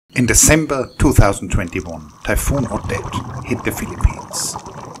In December 2021, Typhoon Odette hit the Philippines.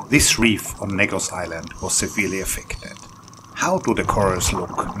 This reef on Negros Island was severely affected. How do the corals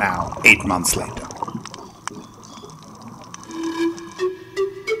look now, 8 months later?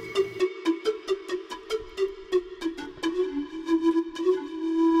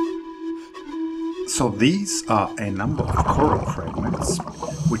 So these are a number of coral fragments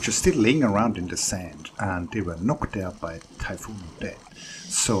which are still laying around in the sand, and they were knocked there by Typhoon Odette.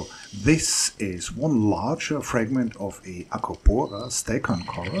 So this is one larger fragment of a Acropora stacon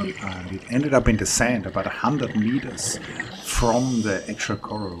coral, and it ended up in the sand about 100 meters from the actual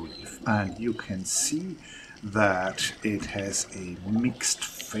coral reef. And you can see that it has a mixed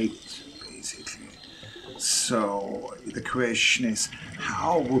fate, basically. So the question is,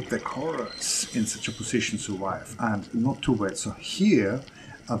 how would the corals in such a position survive? And not too well. So here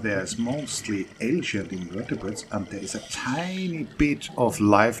there's mostly algae and invertebrates, and there is a tiny bit of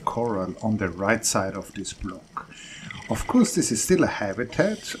live coral on the right side of this block. Of course, this is still a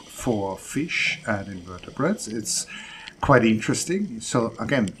habitat for fish and invertebrates. It's quite interesting. So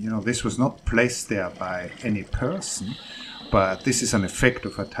again, this was not placed there by any person, but this is an effect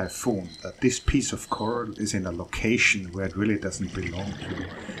of a typhoon, that this piece of coral is in a location where it really doesn't belong to.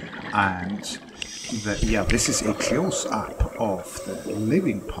 And this is a close-up of the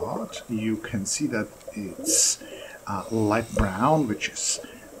living part. You can see that it's light brown, which is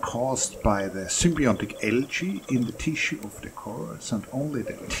caused by the symbiotic algae in the tissue of the corals, and only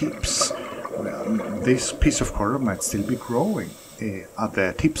the tips, this piece of coral might still be growing.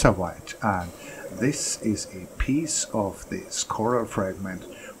 The tips are white, and this is a piece of this coral fragment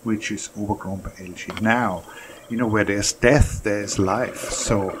which is overgrown by algae. Now, where there's death, there's life.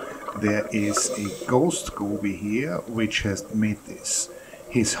 So there is a ghost goby here which has made this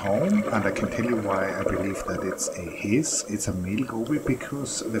his home, and I can tell you why I believe that it's a male goby,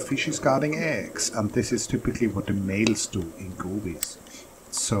 because the fish is guarding eggs, and this is typically what the males do in gobies.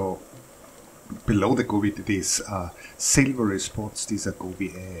 So below the goby, these silvery spots, these are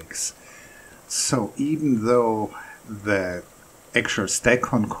goby eggs. So even though the actual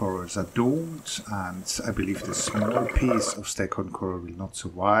stacon corals are doomed, and I believe the small piece of stacon coral will not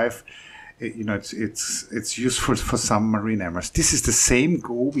survive, it's useful for some marine animals. This is the same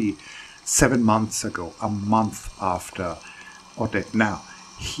goby 7 months ago, a month after Odette. Now,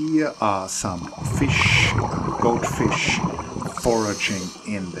 here are some fish, goldfish,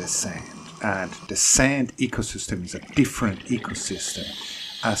 foraging in the sand. And the sand ecosystem is a different ecosystem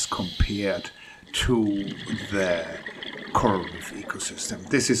as compared to the coral reef ecosystem.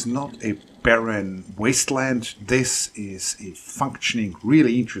 This is not a barren wasteland. This is a functioning,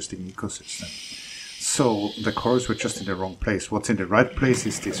 really interesting ecosystem. So the corals were just in the wrong place. What's in the right place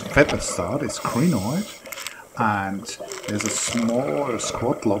is this feather star, this crinoid, and there's a small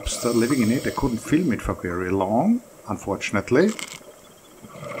squat lobster living in it. I couldn't film it for very long, unfortunately.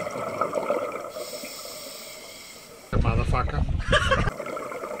 Motherfucker.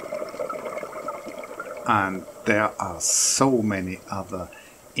 And there are so many other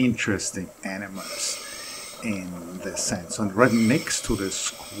interesting animals in the sand. So right next to the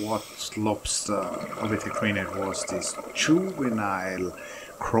squat lobster of it was this juvenile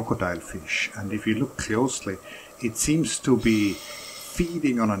crocodile fish. And if you look closely, it seems to be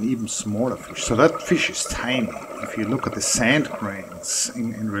feeding on an even smaller fish. So that fish is tiny. If you look at the sand grains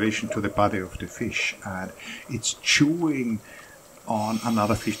in relation to the body of the fish, and it's chewing on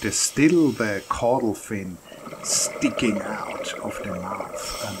another fish, there's still the caudal fin sticking out of the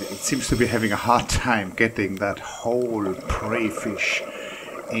mouth, and it seems to be having a hard time getting that whole prey fish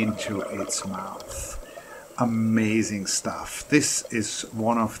into its mouth. Amazing stuff. This is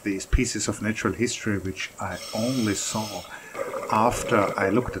one of these pieces of natural history which I only saw after I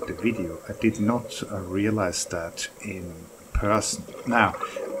looked at the video. I did not realize that in person. Now,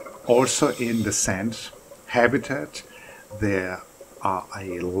 also in the sand habitat, there are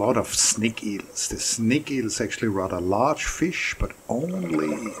a lot of snake eels. The snake eel is actually rather large fish, but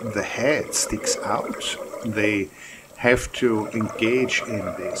only the head sticks out. They have to engage in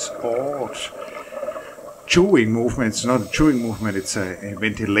this odd chewing movement. It's not a chewing movement, it's a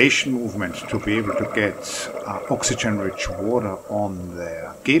ventilation movement to be able to get oxygen-rich water on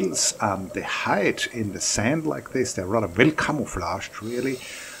their gills. And they hide in the sand like this. They're rather well camouflaged, really,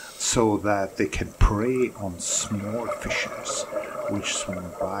 so that they can prey on small fishes which swim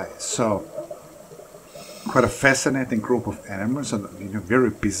by. So quite a fascinating group of animals, and very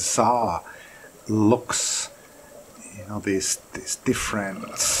bizarre looks. These different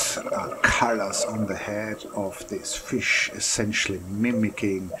colors on the head of this fish, essentially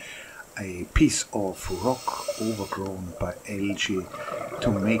mimicking a piece of rock overgrown by algae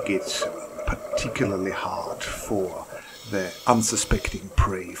to make it particularly hard for the unsuspecting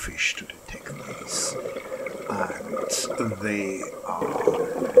prey fish to detect these. And they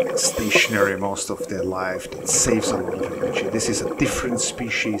are stationary most of their life. It saves a lot of energy. This is a different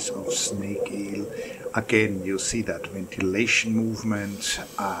species of snake eel. Again, you see that ventilation movement,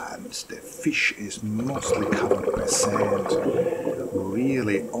 and the fish is mostly covered by sand.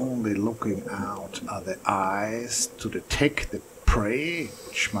 Really only looking out are the eyes to detect the prey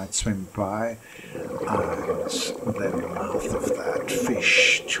which might swim by, and the mouth of that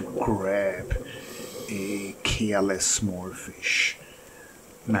fish to grab a careless small fish.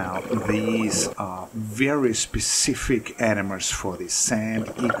 Now, these are very specific animals for the sand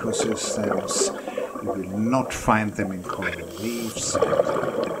ecosystems. You will not find them in coral reefs.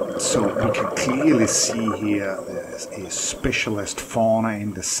 So we can clearly see here there's a specialist fauna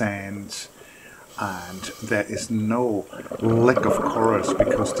in the sand, and there is no lack of corals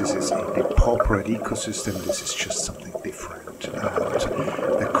because this is a depauperate ecosystem. This is just something different. And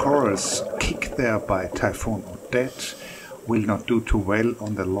the corals kicked there by Typhoon Odette will not do too well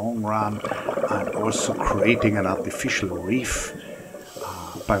on the long run, and also creating an artificial reef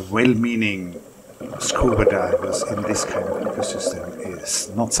by well-meaning scuba divers in this kind of ecosystem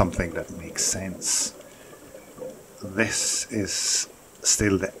is not something that makes sense. This is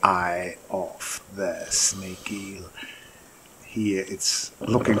still the eye of the snake eel. Here it's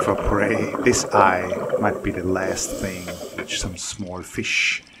looking for prey. This eye might be the last thing which some small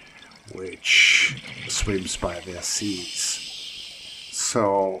fish which swims by their seeds.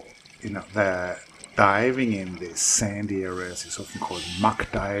 So, the diving in these sandy areas is often called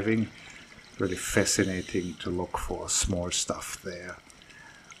muck diving. Really fascinating to look for small stuff there.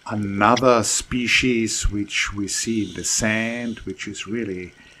 Another species which we see in the sand, which is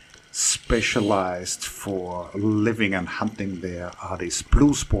really specialized for living and hunting there, are these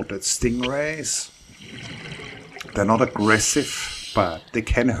blue-spotted stingrays. They're not aggressive, but they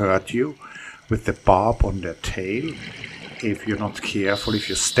can hurt you with the barb on their tail if you're not careful, if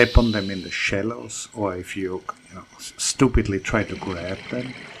you step on them in the shallows, or if you stupidly try to grab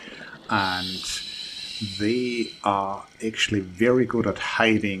them. And they are actually very good at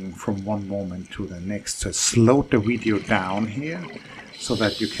hiding from one moment to the next. So slow the video down here so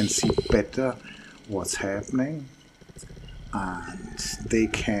that you can see better what's happening. And they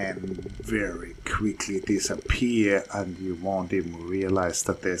can very quickly disappear, and you won't even realize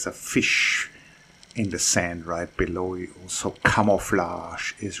that there's a fish in the sand right below you. So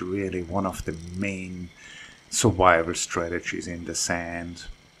camouflage is really one of the main survival strategies in the sand.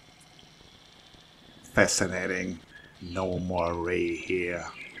 Fascinating. No more ray here.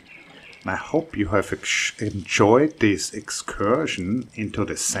 And I hope you have enjoyed this excursion into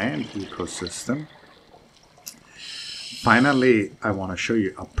the sand ecosystem. Finally, I want to show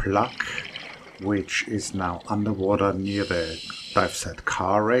you a plaque which is now underwater near the dive site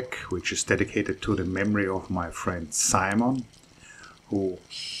car wreck, which is dedicated to the memory of my friend Simon, who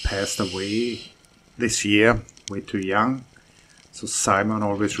passed away this year, way too young. So Simon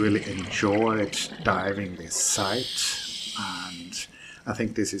always really enjoyed diving this site, and I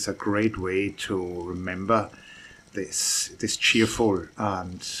think this is a great way to remember this cheerful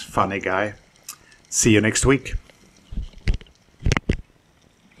and funny guy. See you next week.